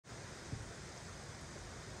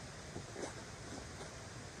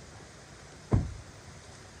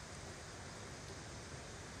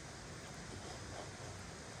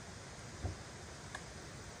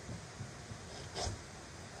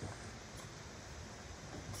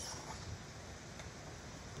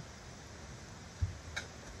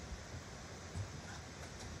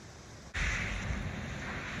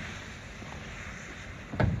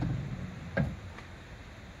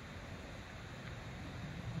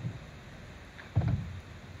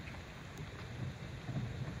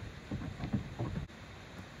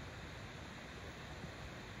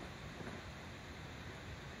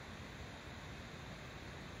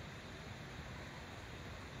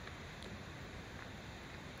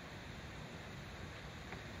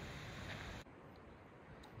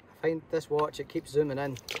Find this watch, it keeps zooming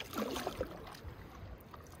in.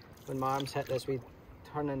 When my arms hit this wee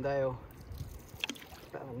turning dial, it's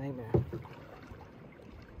a bit of a nightmare.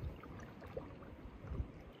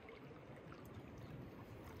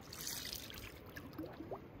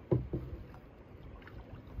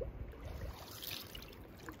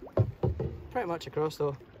 Pretty much across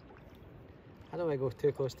though. I don't want to go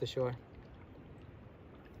too close to shore.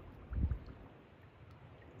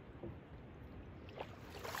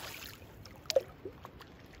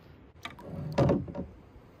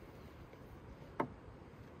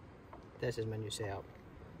 This is my new setup.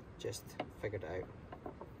 Just figured it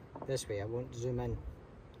out. This way I won't zoom in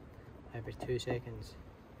every 2 seconds.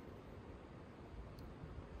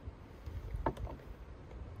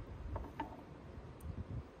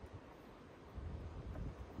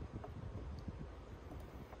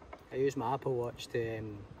 I use my Apple Watch to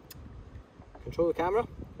control the camera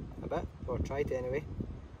a bit, or try to anyway.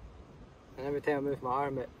 And every time I move my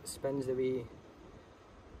arm it spins the wee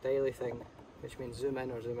dialy thing, which means zoom in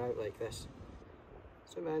or zoom out like this.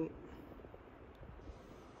 Zoom in, and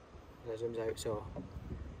it zooms out. So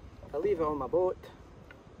if I leave it on my boat,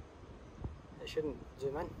 it shouldn't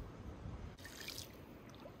zoom in.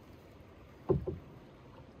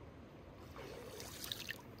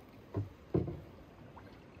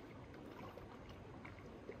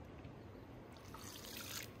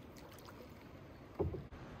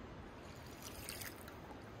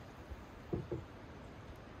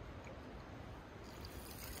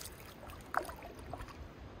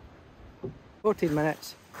 14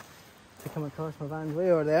 minutes to come across my van's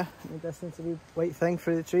way over there. In the distance, a wee white thing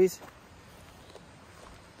through the trees.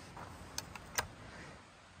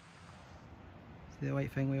 See the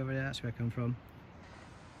white thing way over there? That's where I come from.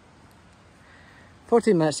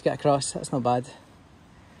 14 minutes to get across, that's not bad.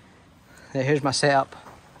 Here's my setup.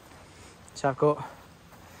 So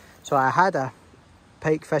I had a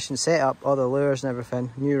pike fishing setup, all the lures and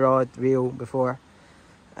everything, new rod, reel before,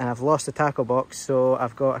 and I've lost the tackle box, so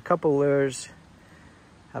I've got a couple lures,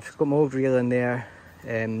 I've got my old reel in there,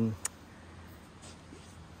 the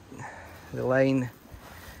line,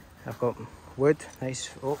 I've got wood, nice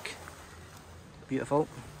oak, beautiful.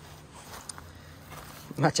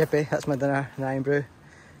 My chippy, that's my dinner, an iron brew.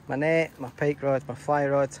 My net, my pike rod, my fly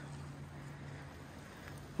rod.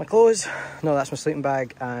 My clothes, no, that's my sleeping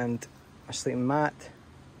bag and my sleeping mat.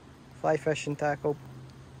 Fly fishing tackle.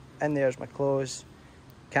 In there's my clothes,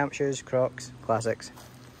 camp shoes, Crocs, classics.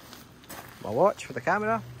 My watch for the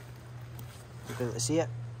camera. You'll be able to see it.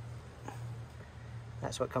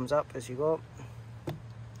 That's what comes up as you go.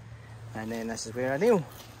 And then this is where I kneel.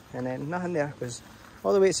 And then nothing there because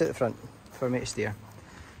all the weight's at the front for me to steer.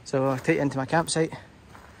 So I'll take you into my campsite.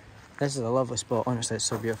 This is a lovely spot, honestly, it's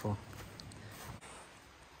so beautiful.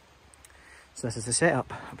 So this is the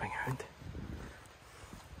setup. I'll bring it around.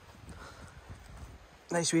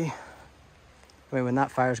 Nice wee. I mean, when that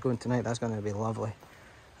fire's going tonight, that's going to be lovely.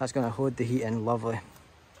 That's going to hold the heat in lovely.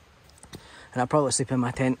 And I'll probably sleep in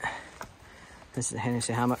my tent. This is the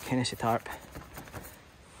Hennessy hammock, Hennessy tarp.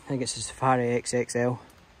 I think it's a Safari XXL.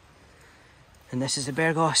 And this is the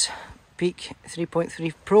Bergos Peak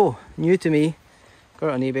 3.3 Pro. New to me. Got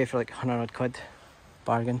it on eBay for like 100 odd quid.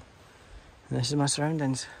 Bargain. And this is my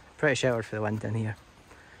surroundings. Pretty sheltered for the wind in here.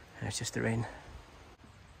 And it's just the rain.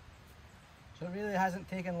 So it really hasn't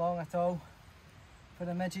taken long at all for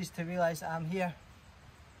the midges to realise that I'm here.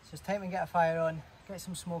 So it's time to get a fire on, get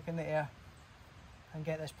some smoke in the air and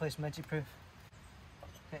get this place midget proof.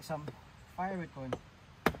 Get some firewood going.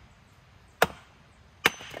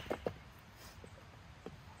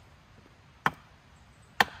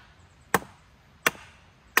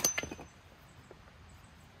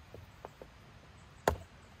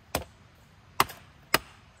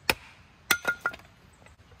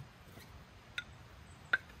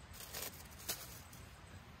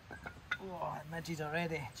 Oh, midges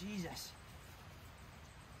already, Jesus.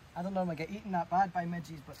 I don't normally get eaten that bad by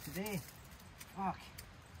midges, but today, fuck.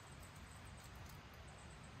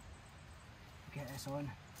 Get this on.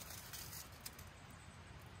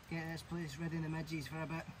 Get this place rid of the midges for a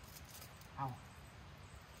bit. Ow.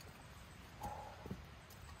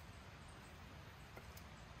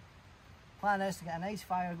 Plan is to get a nice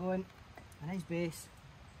fire going, a nice base.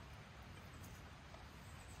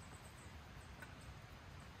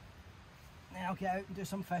 Then I'll get out and do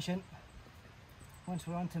some fishing once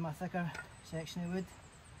we're onto my thicker section of wood.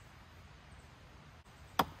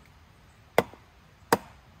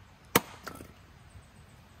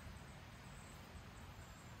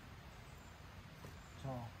 So,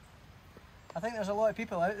 I think there's a lot of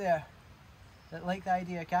people out there that like the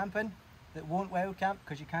idea of camping, that won't wild camp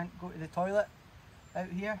because you can't go to the toilet out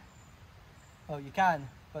here. well, you can,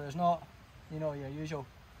 but there's not, you know, your usual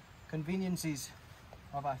conveniences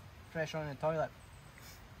of a fresh running toilet.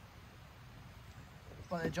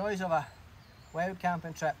 But the joys of a wild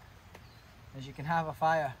camping trip is you can have a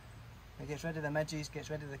fire. It gets rid of the midges, gets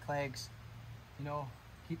rid of the clegs, you know,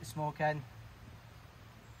 keep the smoke in.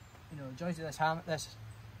 You know, the joys of this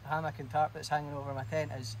hammock and tarp that's hanging over my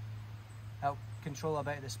tent is I'll control a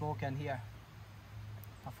bit of the smoke in here.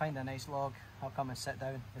 I'll find a nice log, I'll come and sit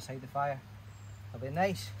down beside the fire. It'll be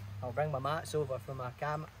nice. I'll bring my mats over from my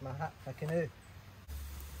canoe.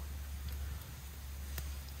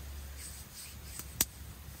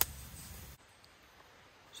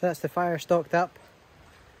 So that's the fire stocked up.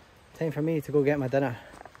 Time for me to go get my dinner.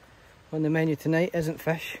 On the menu tonight isn't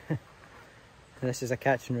fish. This is a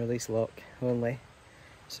catch and release lock only.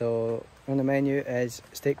 So on the menu is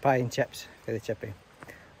steak pie and chips for the chippy.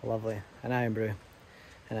 Lovely. An iron brew.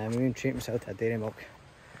 And I'm even treating myself to a dairy milk.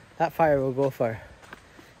 That fire will go for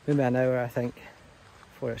maybe an hour, I think,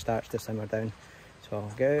 before it starts to simmer down. So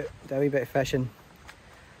I'll go out, do a wee bit of fishing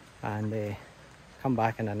and come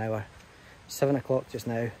back in an hour. 7 o'clock just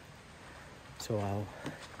now, so I'll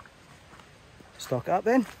stock it up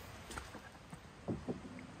then.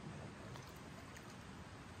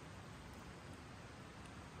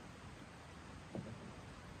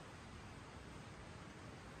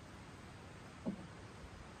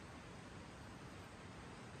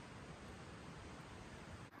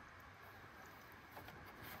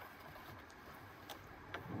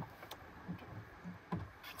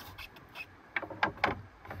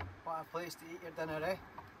 What a place to eat your dinner, eh?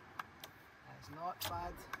 It's not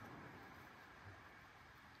bad.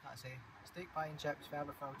 That's a steak pie and chips,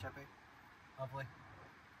 Faberfell chippy. Lovely.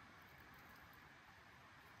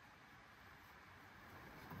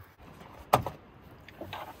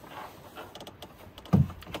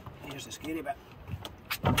 Here's the scary bit.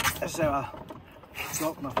 This is how I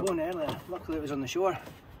dropped my phone earlier. Luckily it was on the shore.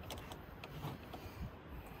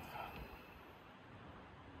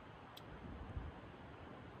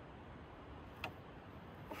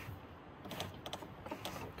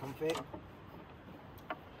 Comfy.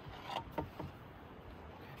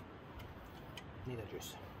 Need a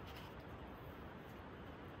juice.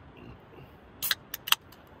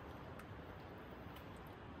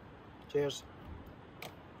 Cheers.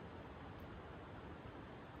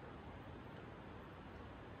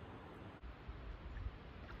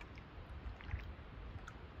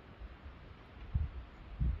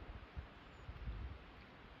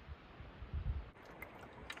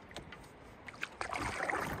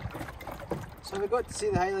 So we got to see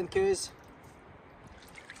the Highland Coos.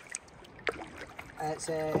 It's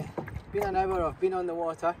been an hour of being on the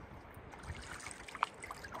water.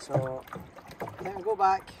 So then we'll go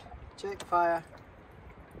back, check the fire,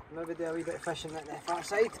 maybe do a wee bit of fishing at the far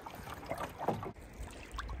side.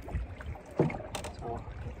 So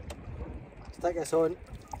stick this on.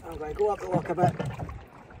 I'm going to go up the lock a bit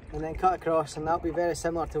and then cut across, and that'll be very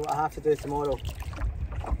similar to what I have to do tomorrow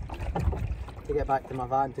to get back to my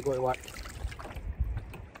van to go to work.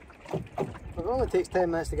 It only takes 10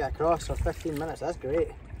 minutes to get across, or 15 minutes, that's great.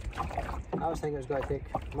 I was thinking it was going to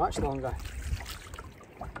take much longer.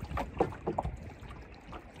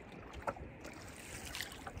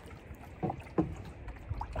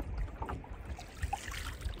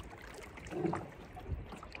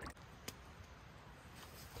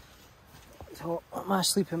 So my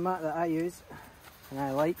sleeping mat that I use and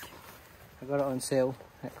I like, I got it on sale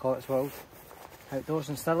at Cotswold Outdoors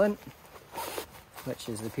in Stirling, which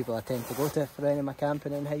is the people I tend to go to for any of my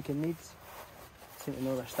camping and hiking needs. Seem to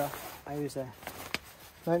know their stuff. I use the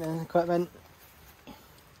mountain equipment.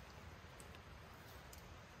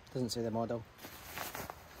 Doesn't say the model.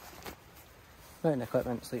 Mountain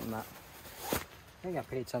equipment, sleeping mat. I think I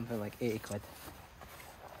paid something like 80 quid.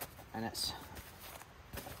 And it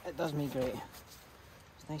does me great.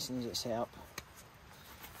 It's nice and easy to set up.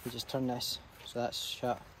 You just turn this, so that's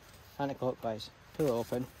shut. Anti-clockwise. Pull it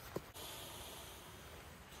open.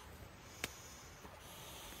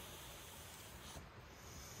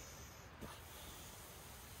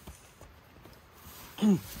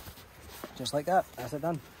 Just like that, that's it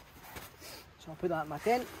done. So I'll put that in my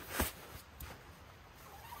tent.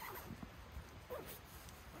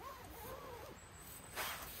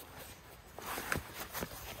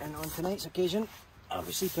 And on tonight's occasion, I'll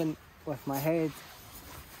be sleeping with my head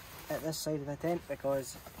at this side of the tent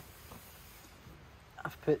because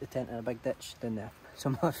I've put the tent in a big ditch down there.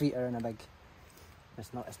 So my feet are in a big,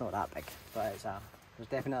 it's not that big, but there's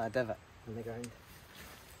definitely a divot in the ground.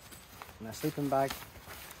 And a sleeping bag.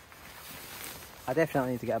 I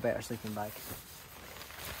definitely need to get a better sleeping bag.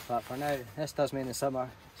 But for now, this does me in the summer.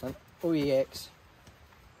 OEX,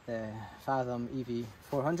 the Fathom EV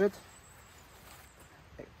 400.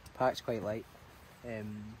 It packs quite light. It's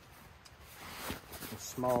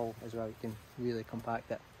small as well, you can really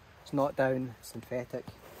compact it. It's not down, it's synthetic,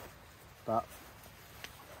 but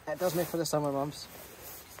it does make for the summer months.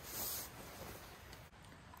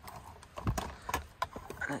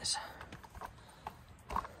 And it's,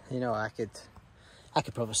 you know, I could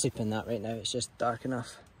probably sleep in that right now, it's just dark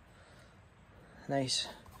enough. Nice.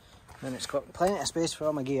 And it's got plenty of space for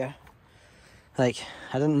all my gear. Like,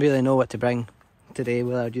 I didn't really know what to bring today,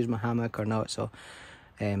 whether I'd use my hammock or not, so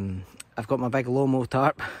I've got my big Lomo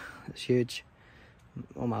tarp, it's huge.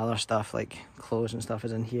 All my other stuff, like clothes and stuff,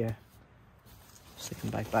 is in here. Sleeping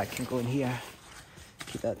bag can go in here,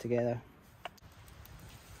 keep that together.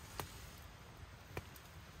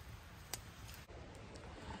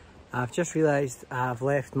 I've just realised I've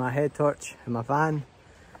left my head torch in my van.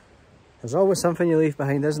 There's always something you leave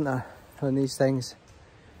behind, isn't there, on these things.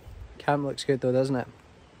 Camp looks good though, doesn't it?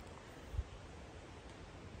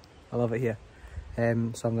 I love it here.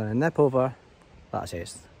 So I'm going to nip over, let's say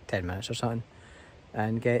it's 10 minutes or something,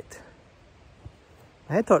 and get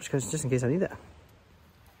my head torch, because just in case I need it.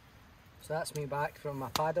 So that's me back from my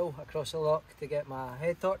paddle across the loch to get my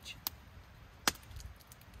head torch.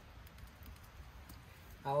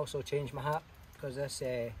 I also changed my hat because this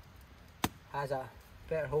has a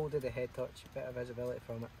better hold of the head torch, better visibility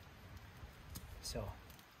from it. So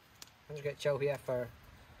I'm just going to chill here for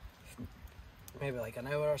maybe like an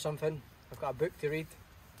hour or something. I've got a book to read.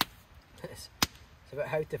 It's about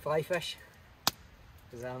how to fly fish,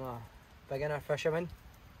 because I'm a beginner fisherman.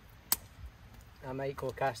 I might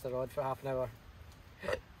go cast a rod for half an hour.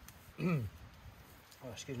 Oh,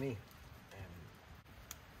 excuse me.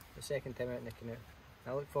 The second time out in the canoe.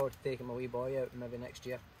 I look forward to taking my wee boy out maybe next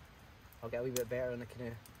year. I'll get a wee bit better in the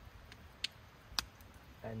canoe.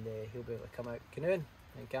 And he'll be able to come out canoeing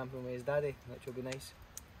and camping with his daddy, which will be nice.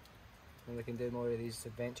 And we can do more of these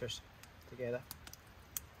adventures together.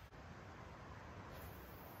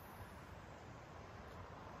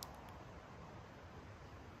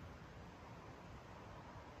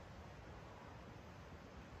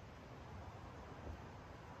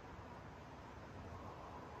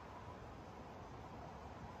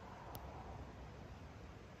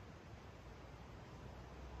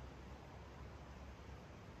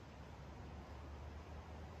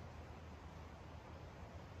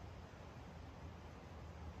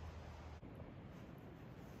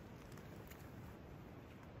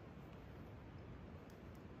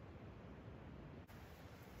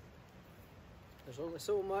 There's only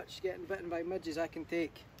so much getting bitten by midges I can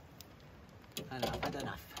take, and I've had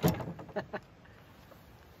enough.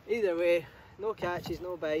 Either way, no catches,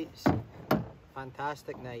 no bites,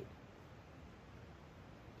 fantastic night.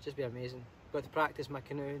 It's just been amazing. Got to practice my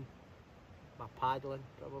canoeing, my paddling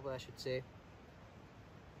probably I should say.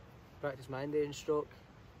 Practice my Indian stroke.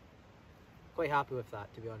 Quite happy with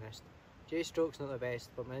that, to be honest. J stroke's not the best,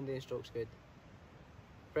 but my Indian stroke's good.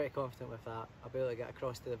 Pretty confident with that. I'll be able to get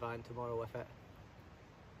across to the van tomorrow with it.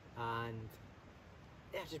 And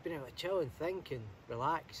yeah, I've just been able to chill and think and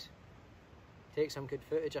relax. Take some good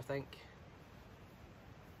footage, I think.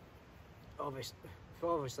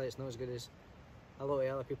 Obviously it's not as good as a lot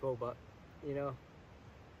of other people, but you know,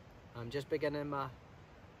 I'm just beginning my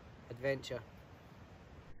adventure.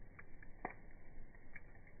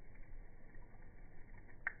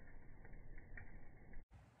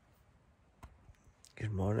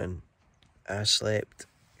 Good morning. I slept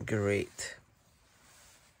great.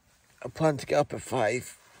 I planned to get up at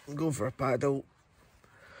 5 and go for a paddle,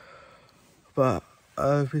 but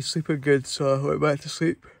I've been sleeping good, so I went back to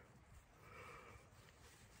sleep.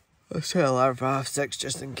 I set an alarm for 6:30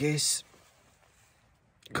 just in case,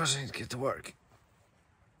 because I need to get to work.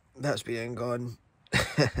 That's being gone.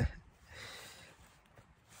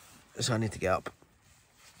 So I need to get up,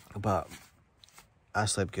 but I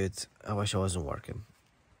slept good. I wish I wasn't working.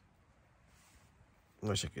 I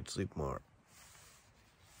wish I could sleep more.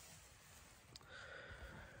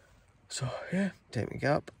 So yeah, time to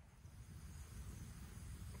get up.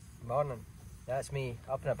 Morning, that's me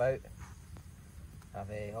up and about.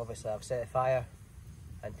 Obviously I've set a fire.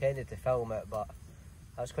 I intended to film it, but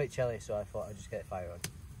I was quite chilly, so I thought I'd just get the fire on.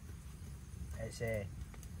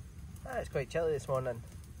 It's quite chilly this morning.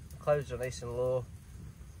 The clouds are nice and low.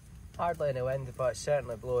 Hardly any wind, but it's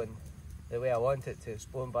certainly blowing the way I want it to. It's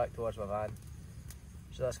blowing back towards my van,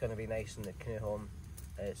 so that's going to be nice in the canoe home.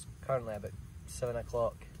 It's currently about 7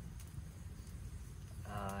 o'clock.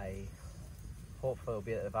 I hopefully will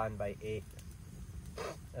be at the van by 8. If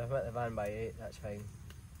I'm at the van by 8, that's fine.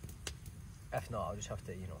 If not, I'll just have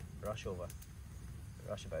to, you know, rush over.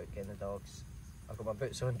 rush about getting the dogs. I've got my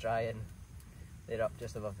boots on drying. They're up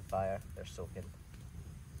just above the fire. They're soaking.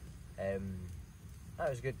 That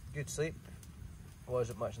was good sleep.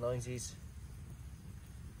 Wasn't much noises.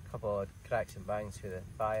 A couple of cracks and bangs through the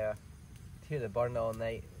fire. Hear the burn all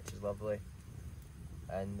night, which is lovely.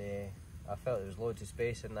 And I felt there was loads of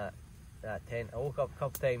space in that tent. I woke up a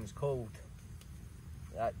couple times cold.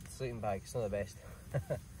 That sleeping bag, it's not the best.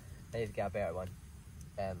 I need to get a better one.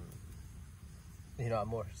 You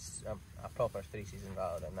know, a proper 3-season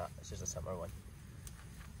rather than that. It's just a summer one.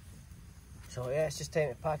 So yeah, it's just time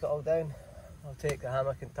to pack it all down. I'll take the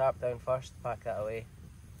hammock and tarp down first, pack that away,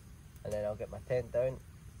 and then I'll get my tent down.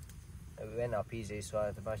 It went up easy, so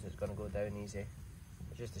I'd imagine it's going to go down easy.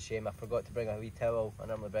 It's just a shame I forgot to bring a wee towel. I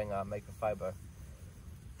normally bring a microfiber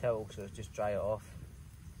towel, so it's just dry it off,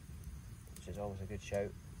 which is always a good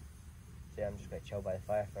shout. So yeah, I'm just going to chill by the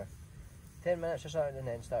fire for 10 minutes or something and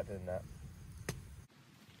then start doing that.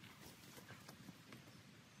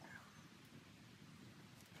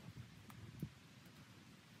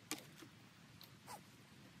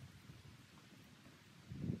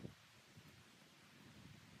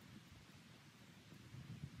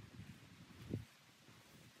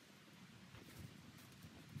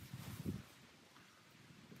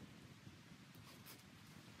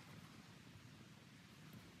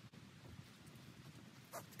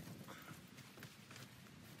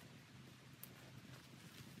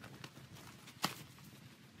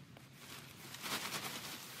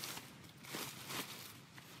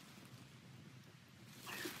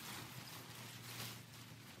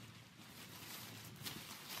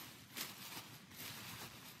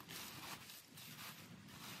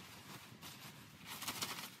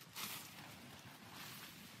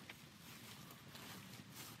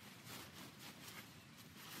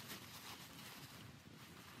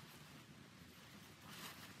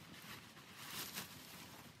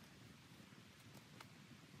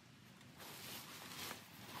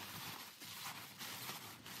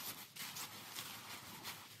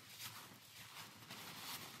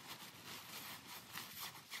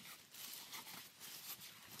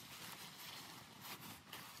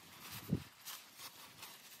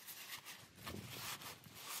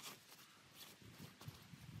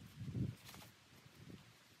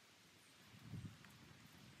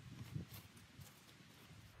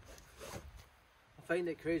 I find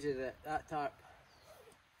it crazy that that tarp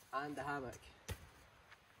and the hammock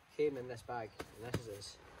came in this bag, and this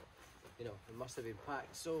is, you know, it must have been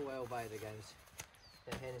packed so well by the guys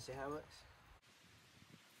in Hennessy Hammocks.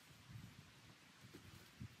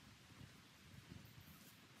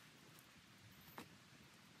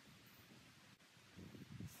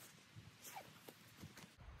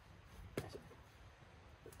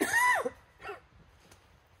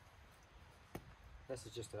 This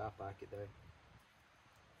is just how I pack it down.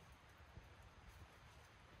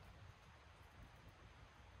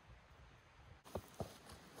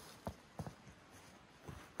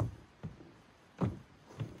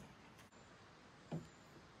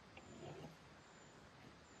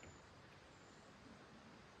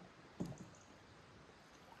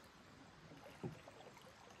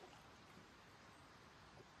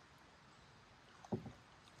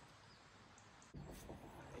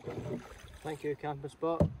 Thank you, camping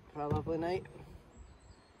spot, for a lovely night.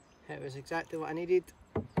 It was exactly what I needed.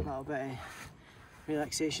 A little bit of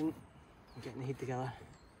relaxation and getting the heat together.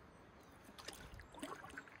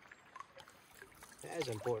 It is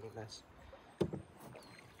important, this.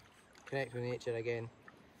 Connect with nature again.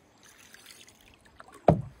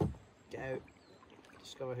 Get out,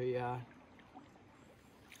 discover who you are.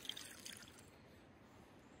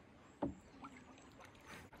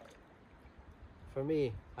 For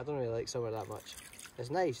me, I don't really like summer that much.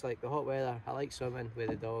 It's nice, like the hot weather. I like swimming with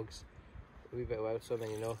the dogs. A wee bit of wild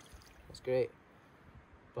swimming, you know. It's great.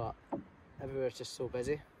 But everywhere's just so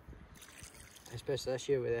busy. Especially this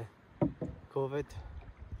year with the COVID.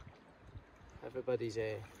 Everybody's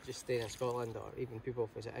just staying in Scotland, or even people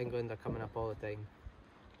if it's in England are coming up all the time.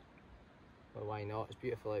 Well, why not? It's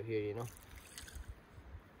beautiful out here, you know.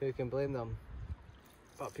 Who can blame them?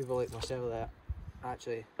 But people like myself that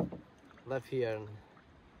actually live here and,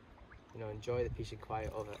 you know, enjoy the peace and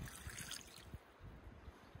quiet of it.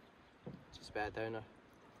 Just a bit of downer.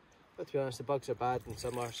 But to be honest, the bugs are bad in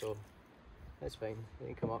summer, so that's fine. You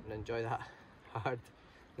can come up and enjoy that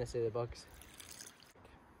hardness of the bugs.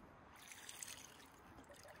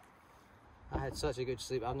 I had such a good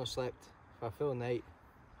sleep. I've not slept for a full night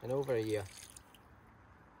in over a year.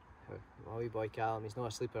 My wee boy Callum, he's not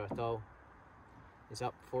a sleeper at all. He's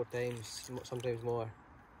up 4 times, sometimes more,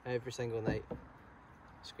 every single night,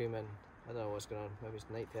 screaming. I don't know what's going on, maybe it's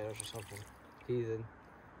night terrors or something, teething.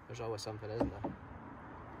 there's always something, isn't there?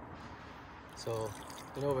 So, it's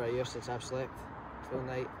been over a year since I've slept full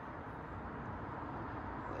night.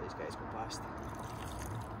 Let these guys go past.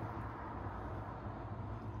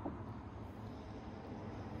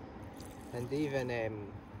 And even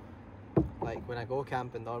like when I go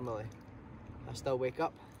camping normally, I still wake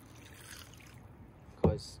up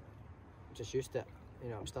because I'm just used to it. You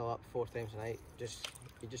know, I'm still up 4 times a night. You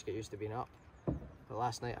just get used to being up. But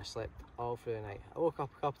last night I slept all through the night. I woke up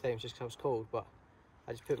a couple times just because I was cold, but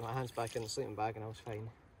I just put my hands back in the sleeping bag and I was fine.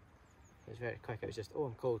 It was very quick. It was just, oh,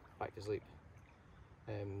 I'm cold, back to sleep.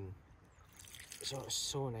 So it's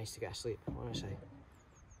so nice to get a sleep, honestly.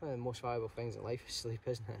 One of the most valuable things in life is sleep,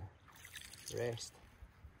 isn't it? Rest.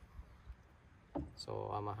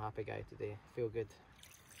 So I'm a happy guy today. I feel good.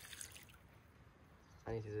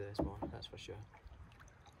 I need to do this more, that's for sure.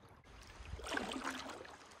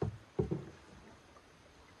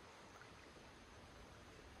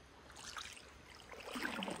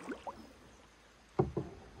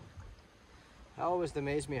 It always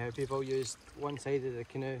amazed me how people used one side of the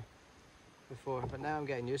canoe before, but now I'm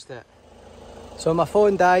getting used to it. So my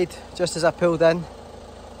phone died just as I pulled in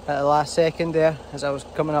at the last second there, as I was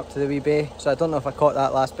coming up to the wee bay, so I don't know if I caught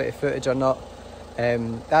that last bit of footage or not.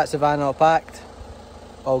 That's the van all packed,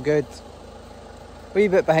 all good. Wee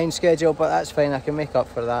bit behind schedule, but that's fine, I can make up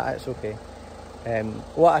for that, it's okay.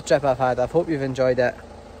 What a trip I've had. I hope you've enjoyed it,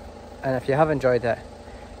 and if you have enjoyed it,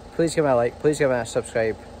 please give me a like, please give me a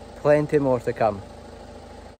subscribe. Plenty more to come.